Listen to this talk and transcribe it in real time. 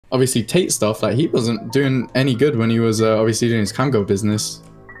obviously Tate stuff, like he wasn't doing any good when he was obviously doing his camgo business.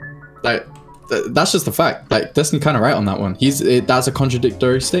 Like that's just a fact. Like Destiny kind of right on that one. That's a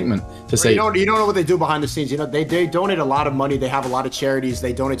contradictory statement to say. You don't know what they do behind the scenes. You know, they donate a lot of money. They have a lot of charities.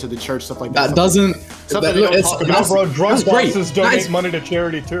 They donate to the church, stuff like that. That doesn't. Something they don't talk about. Bro, drug bosses donate money to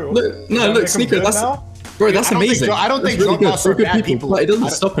charity too. Look, no, look, Sneako, that's amazing. I don't think really drug bosses are bad people. But it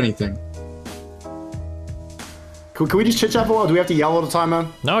doesn't stop anything. Can we just chit chat for a while? Do we have to yell all the time,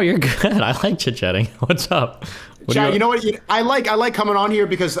 man? No, you're good. I like chit chatting. What's up? You know what? I like coming on here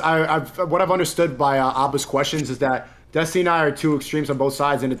because what I've understood by Abba's questions is that Destiny and I are two extremes on both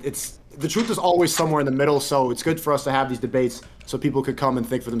sides, and it's the truth is always somewhere in the middle. So it's good for us to have these debates so people could come and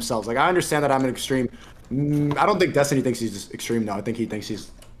think for themselves. Like I understand that I'm an extreme. I don't think Destiny thinks he's extreme though. I think he thinks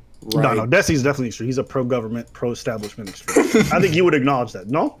he's right. No, Destiny's definitely extreme. He's a pro-government, pro-establishment extreme. I think you would acknowledge that.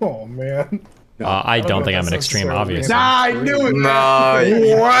 No? Oh man. I don't think I'm an extreme, obviously. Nah, I knew it.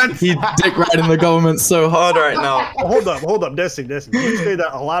 No, what? He dick riding the government so hard right now. Hold up, Destiny. You say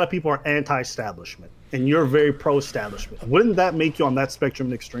that a lot of people are anti-establishment, and you're very pro-establishment. Wouldn't that make you on that spectrum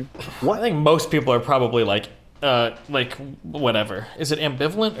an extreme? What? I think most people are probably like whatever. Is it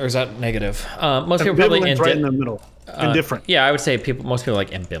ambivalent or is that negative? Most people are probably right in the middle. Indifferent. Yeah, I would say most people are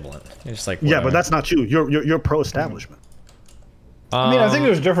like ambivalent. You're just like whatever. Yeah, but that's not you. You're pro-establishment. I mean, I think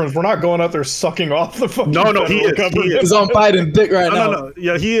there's a difference. We're not going out there sucking off the fucking. No, he is. He's on Biden dick right now. No.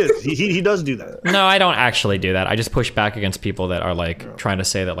 Yeah, he is. He does do that. No, I don't actually do that. I just push back against people that are like trying to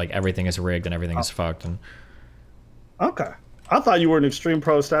say that like everything is rigged and everything is fucked. And okay, I thought you were an extreme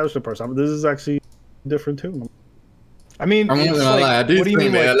pro-establishment person. This is actually different too. I mean, I'm not gonna lie. I do think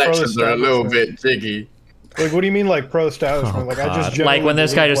the elections are a little bit jiggy. Like, what do you mean, like pro-establishment? Like, I just like when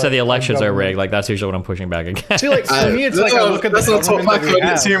this guy just said the elections are rigged. Like, that's usually what I'm pushing back against. See, like for me, it's like I look at the government that we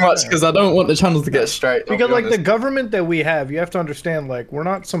have too much because I don't want the channels to get straight. Because like the government that we have, you have to understand, like we're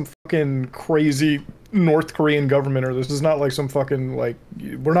not some fucking crazy North Korean government, or this is not like some fucking like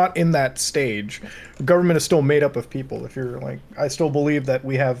we're not in that stage. The government is still made up of people. If you're like, I still believe that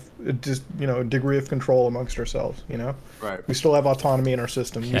we have just a degree of control amongst ourselves. You know, right? We still have autonomy in our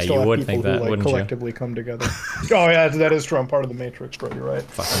system. Yeah, we still you have would people think that, who like collectively come together. Oh yeah, that is true. I'm part of the Matrix, bro. You're right.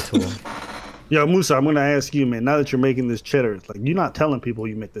 Fucking tool. Yo, Musa, I'm gonna ask you, man. Now that you're making this cheddar, it's like you're not telling people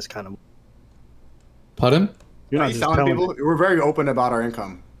you make this kind of. Pardon? You're not just telling people. We're very open about our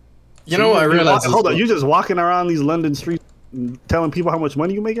income. You know what I realized? Hold on, you're just walking around these London streets telling people how much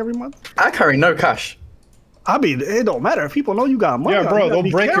money you make every month? I carry no cash. I mean, it don't matter if people know you got money. Yeah, bro, they'll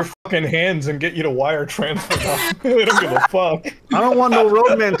break your fucking hands and get you to wire transfer. They don't give a fuck. I don't want no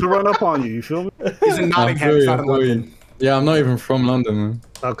roadman to run up on you. You feel me? He's in Nottingham, it's not in London. Yeah, I'm not even from London, man.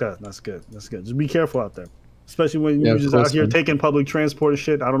 Okay, that's good. That's good. Just be careful out there. Especially when you're just out here taking public transport and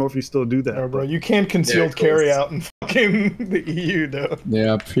shit. I don't know if you still do that. Yeah, bro, you can't concealed carry out in fucking the EU, though.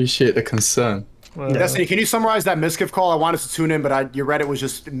 Yeah, I appreciate the concern. Destiny, can you summarize that Miskiff call? I wanted to tune in, but your Reddit was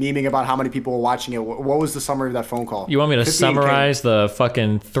just memeing about how many people were watching it. What was the summary of that phone call? You want me to summarize the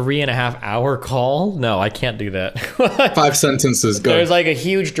fucking 3.5-hour call? No, I can't do that. 5 sentences, go. There's like a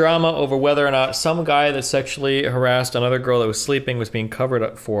huge drama over whether or not some guy that sexually harassed another girl that was sleeping was being covered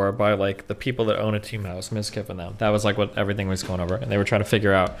up for by like the people that own a team house, Miskiff and them. That was like what everything was going over, and they were trying to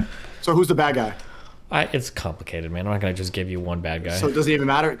figure out. So who's the bad guy? It's complicated, man. I'm not gonna just give you one bad guy. So it doesn't even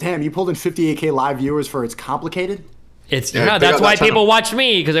matter. Damn, you pulled in 58K live viewers for It's Complicated? Yeah, that's why people watched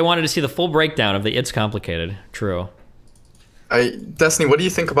me, because they wanted to see the full breakdown of the It's Complicated. True. Destiny, what do you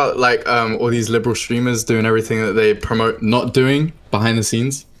think about like all these liberal streamers doing everything that they promote not doing behind the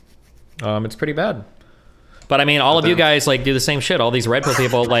scenes? It's pretty bad. But I mean, all of you guys like do the same shit. All these red pill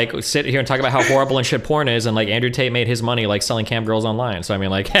people like sit here and talk about how horrible and shit porn is, and like Andrew Tate made his money like selling cam girls online. So I mean,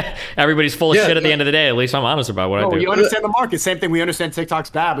 like everybody's full of shit at the end of the day. At least I'm honest about what I do. You understand the market. Same thing. We understand TikTok's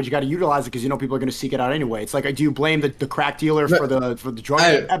bad, but you got to utilize it because you know people are going to seek it out anyway. It's like, do you blame the crack dealer for the drug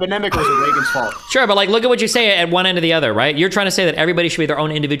epidemic, or is it Reagan's fault? Sure, but like look at what you say at one end or the other, right? You're trying to say that everybody should be their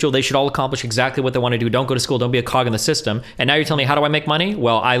own individual. They should all accomplish exactly what they want to do. Don't go to school. Don't be a cog in the system. And now you're telling me, how do I make money?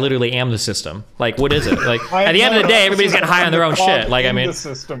 Well, I literally am the system. Like, what is it? Like at the end of the day, everybody's getting high on their own shit. Like, I mean, the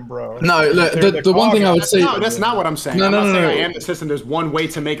system, bro. No, look, the one thing I would say. No, that's not what I'm saying. I'm not saying I am the system. There's one way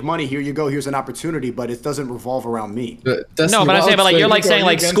to make money. Here you go. Here's an opportunity, but it doesn't revolve around me. No, but I'm saying, but like, you're like saying,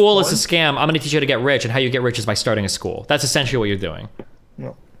 like, school is a scam. I'm going to teach you how to get rich, and how you get rich is by starting a school. That's essentially what you're doing.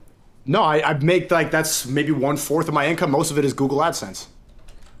 No, I make like that's maybe 1/4 of my income. Most of it is Google AdSense.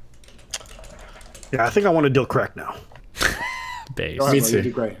 Yeah, I think I want to deal crack now. Base. Me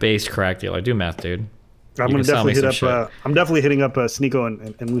too. Base crack dealer. Do math, dude. I'm gonna definitely hit up. I'm definitely hitting up Sneako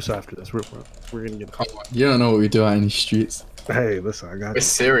and Musa after this. We're gonna get. You don't know what we do out in these streets. Hey, listen, I got. We're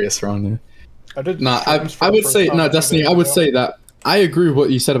serious around here. I did. I would say no, Destiny. I would say that I agree with what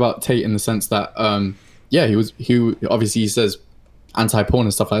you said about Tate in the sense that, yeah, he obviously he says anti-porn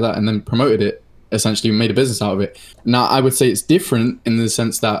and stuff like that, and then promoted it, essentially made a business out of it. Now, I would say it's different in the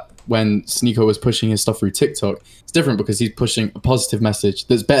sense that when Sneako was pushing his stuff through TikTok, it's different because he's pushing a positive message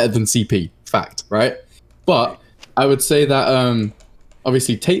that's better than CP, fact, right? But I would say that,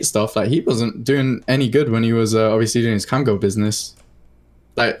 obviously Tate stuff, like he wasn't doing any good when he was obviously doing his camgo business.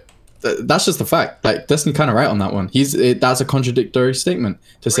 Like, that's just a fact. Like, Destiny kind of right on that one. That's a contradictory statement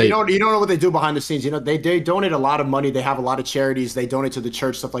to say. You don't know what they do behind the scenes. You know, they donate a lot of money. They have a lot of charities. They donate to the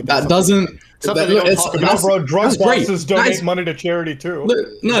church, stuff like that. That doesn't. Something they don't talk about. Bro, drug bosses donate money to charity too. Look,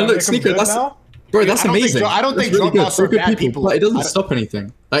 Sneako, that's amazing. I don't think really drug bosses are bad people. But it doesn't stop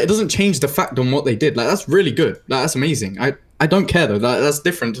anything. Like, it doesn't change the fact on what they did. Like, that's really good. Like, that's amazing. I don't care though. That's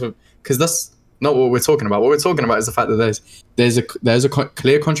different because that's not what we're talking about. What we're talking about is the fact that there's a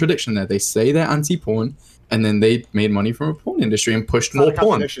clear contradiction there. They say they're anti-porn, and then they made money from a porn industry and pushed more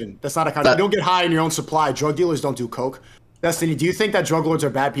porn. That's not a contradiction. You don't get high in your own supply. Drug dealers don't do coke. Destiny, do you think that drug lords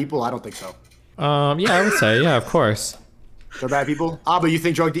are bad people? I don't think so. Yeah, I would say, yeah, of course. They're bad people. But you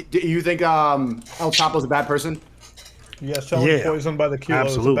think El Chapo's a bad person? Yeah, selling poison by the kilo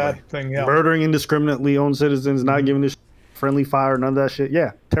is a bad thing. Yeah, murdering indiscriminately own citizens, not giving this friendly fire, none of that shit.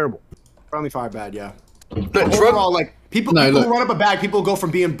 Yeah, terrible. Friendly fire, bad. Yeah. But overall, like people who run up a bag, people go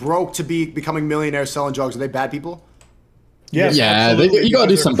from being broke to becoming millionaires selling drugs. Are they bad people? Yes, yeah, you gotta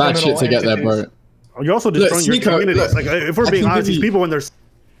do some bad shit to get there, bro. You also destroying your communities. Like, if we're being honest, these people when they're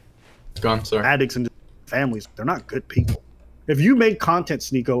addicts and families, they're not good people. If you make content,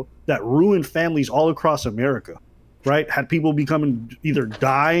 Sneako, that ruined families all across America, right? Had people becoming either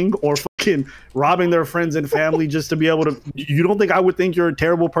dying or fucking robbing their friends and family just to be able to. You don't think I would think you're a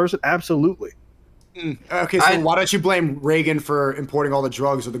terrible person? Absolutely. Okay, so why don't you blame Reagan for importing all the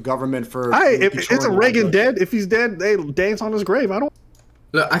drugs or the government for? If it's a Reagan dead, if he's dead, they dance on his grave. I don't.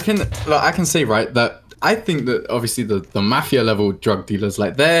 Look, I can say right that I think that obviously the mafia level drug dealers,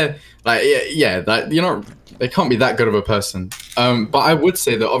 like they're like that they can't be that good of a person. But I would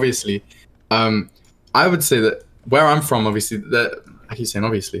say that obviously, I would say that where I'm from, obviously, that I keep saying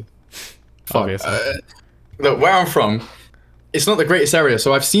obviously. Obviously. Look, where I'm from, it's not the greatest area.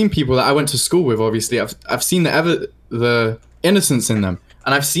 So I've seen people that I went to school with. Obviously, I've seen the innocence in them,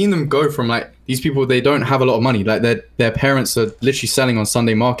 and I've seen them go from like these people. They don't have a lot of money. Like their parents are literally selling on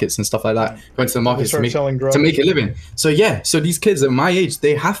Sunday markets and stuff like that, going to the markets to make a living. So yeah, so these kids at my age,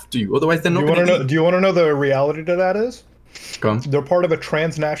 they have to, otherwise they're not. Do you want to know the reality to that is? Go on. They're part of a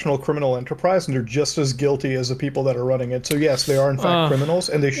transnational criminal enterprise, and they're just as guilty as the people that are running it. So yes, they are in fact criminals,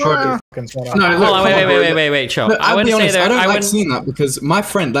 and they should be fucking sworn out. No, hold on, wait, chill. Look, I wouldn't say that. I don't like seeing that because my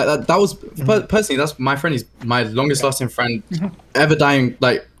friend, like that was personally, that's my friend. He's my longest lasting friend, ever dying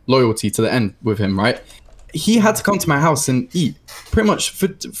like loyalty to the end with him. Right? He had to come to my house and eat pretty much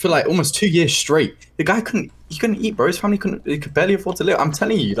for like almost 2 years straight. The guy couldn't eat, bro. His family could barely afford to live. I'm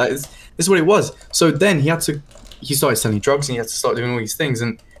telling you, like this is what it was. So then he started selling drugs and he had to start doing all these things,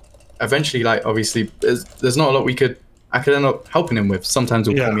 and eventually, like, obviously there's not a lot I could end up helping him with. Sometimes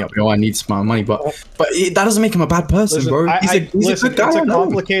he'll call me up, I need some money, but that doesn't make him a bad person, bro. He's a good guy. It's a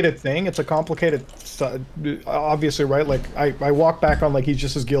complicated thing. It's a complicated, obviously, right? Like I walk back on like he's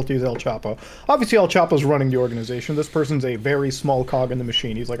just as guilty as El Chapo. Obviously, El Chapo's running the organization. This person's a very small cog in the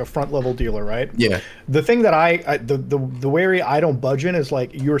machine. He's like a front level dealer, right? Yeah. The thing that the way I don't budge in is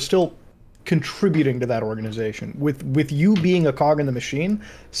like you're still contributing to that organization with you being a cog in the machine.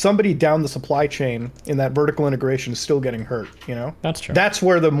 Somebody down the supply chain in that vertical integration is still getting hurt. That's true. That's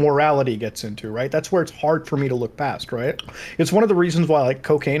where the morality gets into, right? That's where it's hard for me to look past, right? It's one of the reasons why, like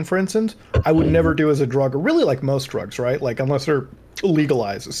cocaine, for instance, I would never do as a drug, or really like most drugs, right? Like unless they're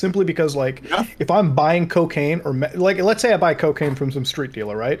legalized, simply because like if I'm buying cocaine or like let's say I buy cocaine from some street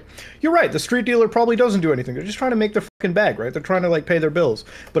dealer, right? You're right, the street dealer probably doesn't do anything. They're just trying to make their fucking bag, right? They're trying to like pay their bills.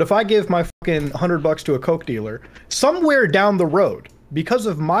 But if I give my fucking $100 to a coke dealer, somewhere down the road, because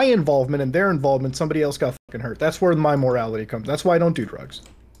of my involvement and their involvement, somebody else got fucking hurt. That's where my morality comes. That's why I don't do drugs.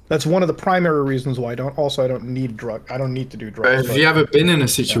 That's one of the primary reasons why I don't. Also, I don't need to do drugs. But have you ever been in a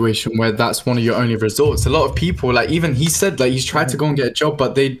situation where that's one of your only resorts? A lot of people, like even he said, like he's tried to go and get a job,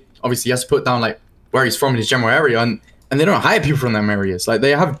 but they obviously he has to put down like where he's from in his general area, and they don't hire people from them areas. Like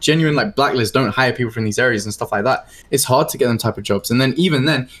they have genuine like blacklists, don't hire people from these areas and stuff like that. It's hard to get them type of jobs. And then even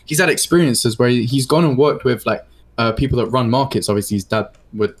then, he's had experiences where he's gone and worked with like people that run markets. Obviously, his dad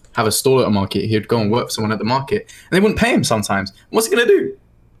would have a stall at a market. He'd go and work for someone at the market, and they wouldn't pay him sometimes. What's he gonna do?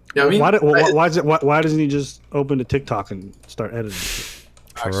 You know what I mean? Why doesn't he just open the TikTok and start editing?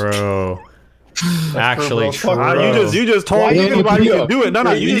 Bro. Actually, true. You just told me anybody can do it.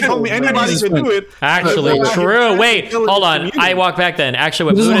 No, you just told me anybody can do it. Actually, true. Wait, hold on. I walk back then.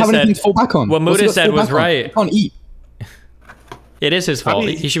 Actually, what Muda said was right. I can't eat. It is his fault.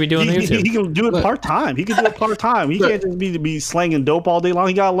 He should be doing YouTube. He can do it part time. He can do it part time. He can't just be slanging dope all day long.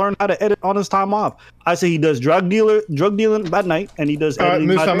 He gotta learn how to edit on his time off. I say he does drug dealing at night, and he does editing.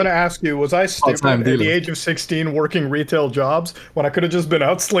 Moose, I'm gonna ask you: was I stupid at the age of 16 working retail jobs when I could have just been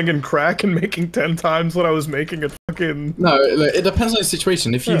out slinging crack and making 10 times what I was making at fucking? No, it depends on the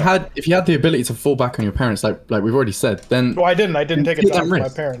situation. If you had the ability to fall back on your parents, like we've already said, then well, I didn't take it down from my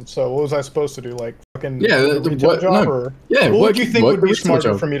parents. So what was I supposed to do? Like fucking retail job or what do you think would be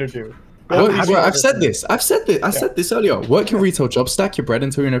smarter for me to do? I've said this. I said this earlier. Work your retail job, stack your bread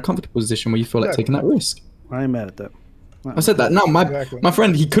until you're in a comfortable position where you feel like taking that risk. I ain't mad at that. I said that. No, my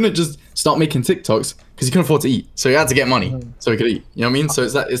friend, he couldn't just start making TikToks because he couldn't afford to eat, so he had to get money so he could eat. You know what I mean? So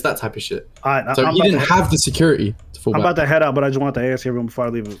it's that type of shit. So he didn't have the security to fall back. I'm about to head out, but I just wanted to ask everyone before I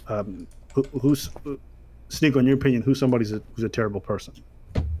leave. Who's Sneako, in your opinion, who's a terrible person?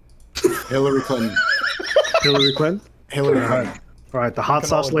 Hillary Clinton. Hillary Clinton. Hillary Clinton. All right, the hot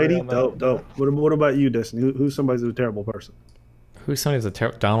sauce lady. Dope. What about you, Destiny? Who's somebody's a terrible person? Who's somebody's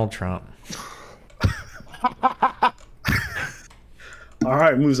Donald Trump? All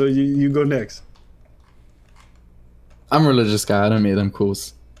right, Musa, you go next. I'm a religious guy. I don't make them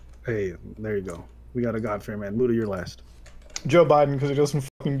calls. Hey, there you go. We got a God-fearing man. Muda, you're last. Joe Biden, because he doesn't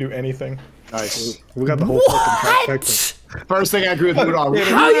fucking do anything. Nice. We got the whole fucking trifecta. First thing I agree with Muda on.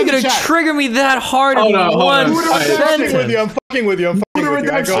 How are you gonna trigger me that hard in one sentence? I'm fucking with you.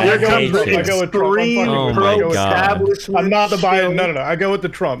 I go with Trump. Oh my God. I'm not the Biden. No. I go with the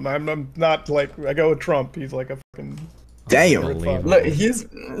Trump. I'm not like I go with Trump. He's like a fucking. Damn. Look,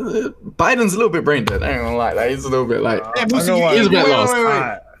 Biden's a little bit brain dead. I ain't gonna lie. Like, he's a little bit like. He's a bit lost.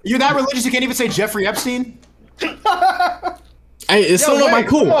 Wait. You're that religious? You can't even say Jeffrey Epstein. Hey, it's still not my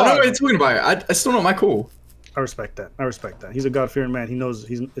call. I don't know what you're talking about. It's still not my call. I respect that. He's a God-fearing man. He knows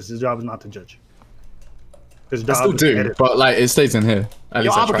his job is not to judge. His job I still do, but like it stays in here.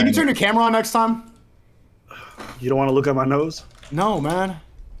 Yo, Abba, can you turn your camera on next time? You don't want to look at my nose? No, man.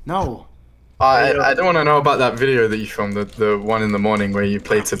 No. I don't want to know about that video that you filmed, the one in the morning where you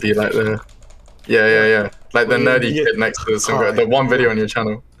played to be like the... Yeah. Like the nerdy kid next to the one video on your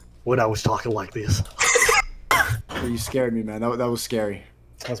channel. When I was talking like this. You scared me, man. That was scary.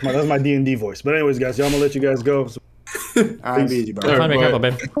 That's my D&D voice. But anyways, guys, I'm gonna let you guys go. Alright, be easy, bro.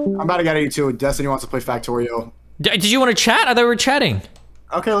 I'm about to get at you too. Destiny wants to play Factorio. Did you want to chat? I thought we were chatting.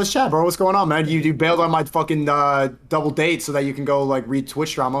 Okay, let's chat, bro. What's going on, man? You bailed on my fucking double date so that you can go like read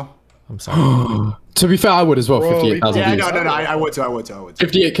Twitch drama. I'm sorry. To be fair, I would as well. 58,000 views. No. I would too.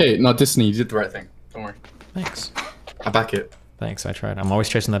 58k. No, Disney, you did the right thing. Don't worry. Thanks. I back it. Thanks. I tried. I'm always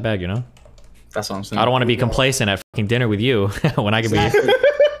chasing that bag, you know. That's what I'm saying. I don't want to be complacent at fucking dinner with you when I can be.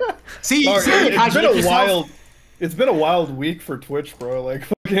 See, it's been a wild week for Twitch, bro. Like,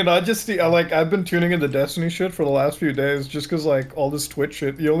 fucking, I've been tuning into Destiny shit for the last few days just because, like, all this Twitch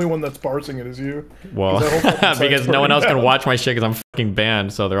shit, the only one that's parsing it is you. Well, because no one else can watch my shit because I'm fucking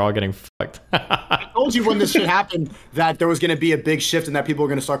banned, so they're all getting fucked. I told you when this shit happened that there was going to be a big shift and that people were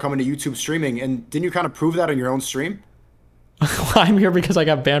going to start coming to YouTube streaming, and didn't you kind of prove that on your own stream? I'm here because I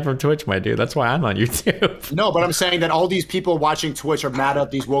got banned from Twitch, my dude. That's why I'm on YouTube. No, but I'm saying that all these people watching Twitch are mad at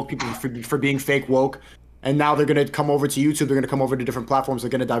these woke people for being fake woke. And now they're going to come over to YouTube. They're going to come over to different platforms.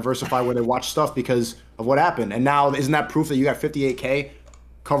 They're going to diversify where they watch stuff because of what happened. And now, isn't that proof that you got 58K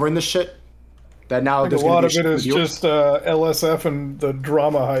covering this shit? That now a lot of it is just LSF and the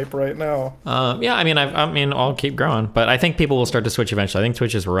drama hype right now. Yeah, I mean, I'll keep growing, but I think people will start to switch eventually. I think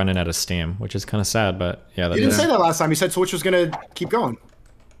Twitch is running out of steam, which is kind of sad, but yeah. You didn't say that last time. You said Twitch was gonna keep going.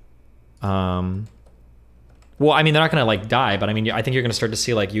 Well, I mean, they're not gonna like die, but I mean, I think you're gonna start to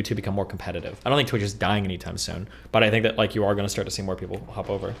see like YouTube become more competitive. I don't think Twitch is dying anytime soon, but I think that like you are gonna start to see more people hop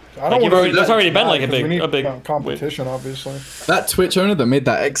over. There's already been like a big competition, obviously. That Twitch owner that made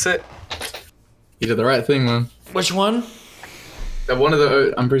that exit. You did the right thing, man. Which one?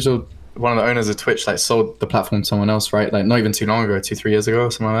 I'm pretty sure one of the owners of Twitch like sold the platform to someone else, right? Like not even too long ago, 2-3 years ago,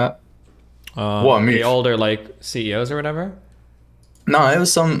 or something like that. What a move. The older like CEOs or whatever. No, it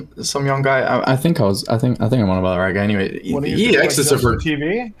was some young guy. I think I'm on about the right guy. Anyway, he exited for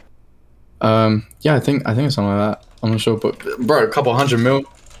TV. Yeah, I think it's something like that. I'm not sure, but bro, a couple $100 million,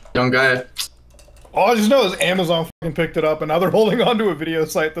 young guy. All I just know is Amazon fucking picked it up, and now they're holding on to a video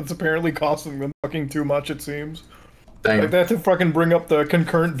site that's apparently costing them fucking too much, it seems. Dang. Like, they had to fucking bring up the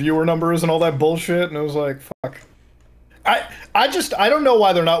concurrent viewer numbers and all that bullshit, and it was like, fuck. I don't know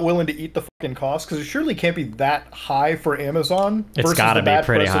why they're not willing to eat the fucking cost, because it surely can't be that high for Amazon. It's gotta be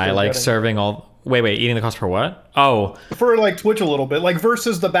pretty high, like serving all... Wait, eating the cost for what? Oh, for like Twitch a little bit, like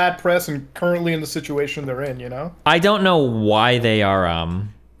versus the bad press and currently in the situation they're in, you know? I don't know why they are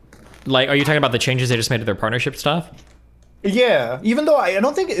like, are you talking about the changes they just made to their partnership stuff? Yeah, even though I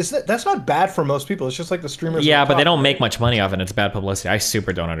don't think that's not bad for most people. It's just like the streamers. Yeah, but they don't make much money off it. It's bad publicity. I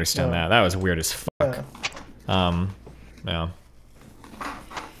super don't understand that. That was weird as fuck. Yeah.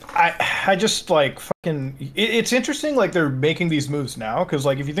 I just like fucking. It's interesting. Like they're making these moves now because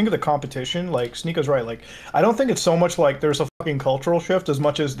like if you think of the competition, like Sneako's right. Like I don't think it's so much like there's a fucking cultural shift as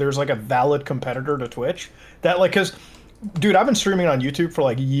much as there's like a valid competitor to Twitch that like because. Dude, I've been streaming on YouTube for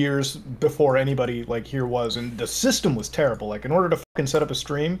like years before anybody like here was, and the system was terrible. Like in order to fucking set up a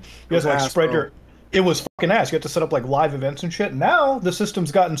stream, you have to like spread your. It was fucking ass. You have to set up like live events and shit. Now the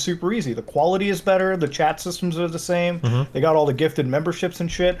system's gotten super easy. The quality is better. The chat systems are the same. They got all the gifted memberships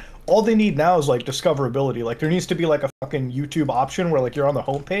and shit. All they need now is like discoverability. Like there needs to be like a fucking YouTube option where like you're on the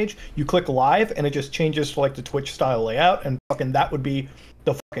homepage, you click live, and it just changes to like the Twitch style layout, and fucking that would be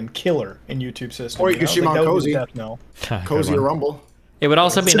the fucking killer in YouTube system. Or you can stream on Cozy. Cozy or Rumble. It would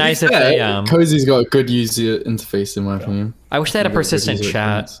also be nice if they Cozy's got a good user interface in my opinion. I wish they had a persistent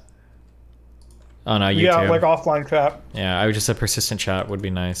chat. Oh no, YouTube. Yeah, like offline chat. Yeah, I would just say persistent chat would be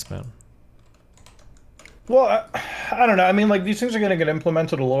nice, but. Well, I don't know. I mean, like these things are gonna get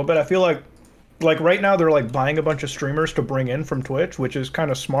implemented a little bit. I feel like right now they're like buying a bunch of streamers to bring in from Twitch, which is kind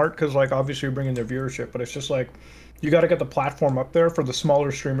of smart because like obviously you're bringing their viewership, but it's just like you got to get the platform up there for the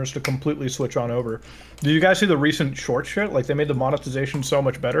smaller streamers to completely switch on over. Did you guys see the recent short shit? Like they made the monetization so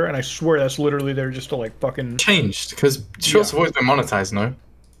much better, and I swear that's literally there just to like fucking changed because shorts have always been monetized, no?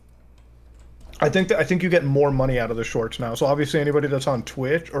 I think you get more money out of the shorts now. So obviously anybody that's on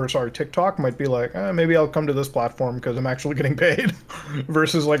Twitch or sorry TikTok might be like, maybe I'll come to this platform because I'm actually getting paid,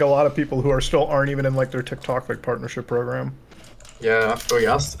 versus like a lot of people who are still aren't even in like their TikTok like partnership program. Yeah, I feel you.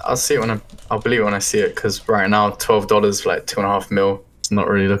 I'll see it I'll believe it when I see it because right now $12 for like 2.5 mil. It's not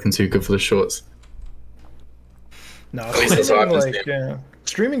really looking too good for the shorts. No,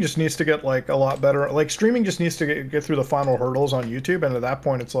 streaming just needs to get like a lot better. Like streaming just needs to get through the final hurdles on YouTube, and at that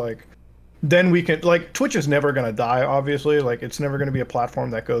point it's like. Then we can, like, Twitch is never going to die, obviously. Like, it's never going to be a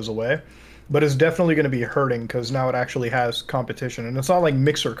platform that goes away. But it's definitely going to be hurting because now it actually has competition. And it's not like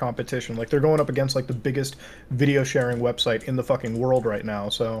Mixer competition. Like, they're going up against, like, the biggest video sharing website in the fucking world right now.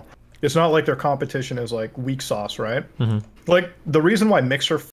 So it's not like their competition is, like, weak sauce, right? Like, the reason why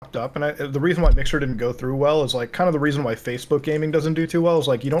Mixer fucked up, and the reason why Mixer didn't go through well is, like, kind of the reason why Facebook gaming doesn't do too well is,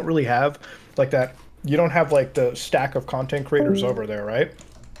 like, you don't really have, like, that, you don't have, like, the stack of content creators over there, right?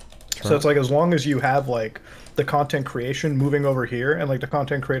 So it's like as long as you have like the content creation moving over here and like the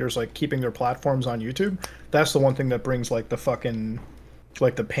content creators like keeping their platforms on YouTube, that's the one thing that brings like the fucking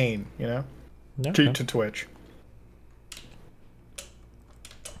like the pain, you know, to Twitch.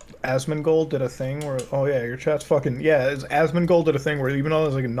 Asmongold did a thing where your chat's fucking Asmongold did a thing where even though it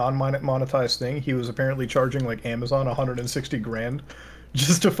was like a non-monetized thing, he was apparently charging like Amazon 160 grand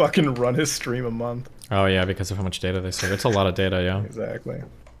just to fucking run his stream a month. Oh yeah, because of how much data they save. It's a lot of data, yeah. Exactly.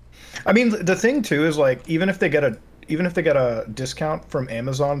 I mean, the thing too is like even if they get a discount from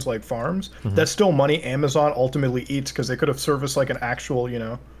Amazon's like farms, that's still money Amazon ultimately eats because they could have serviced like an actual, you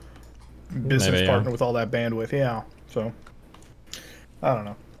know, business partner with all that bandwidth. Yeah. So I don't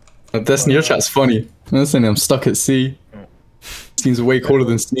know. Destiny, your chat's funny. I'm saying I'm stuck at sea. Seems way cooler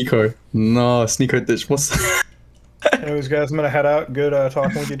than Sneako. No, Sneako ditch. What's Anyways, guys, I'm gonna head out. Good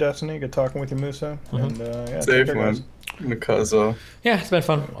talking with you, Destiny. Good talking with you, Musa. And yeah, safe, man. I'm gonna cut as well. Yeah, it's been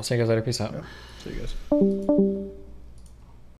fun. I'll see you guys later. Peace out. Yeah. See you guys.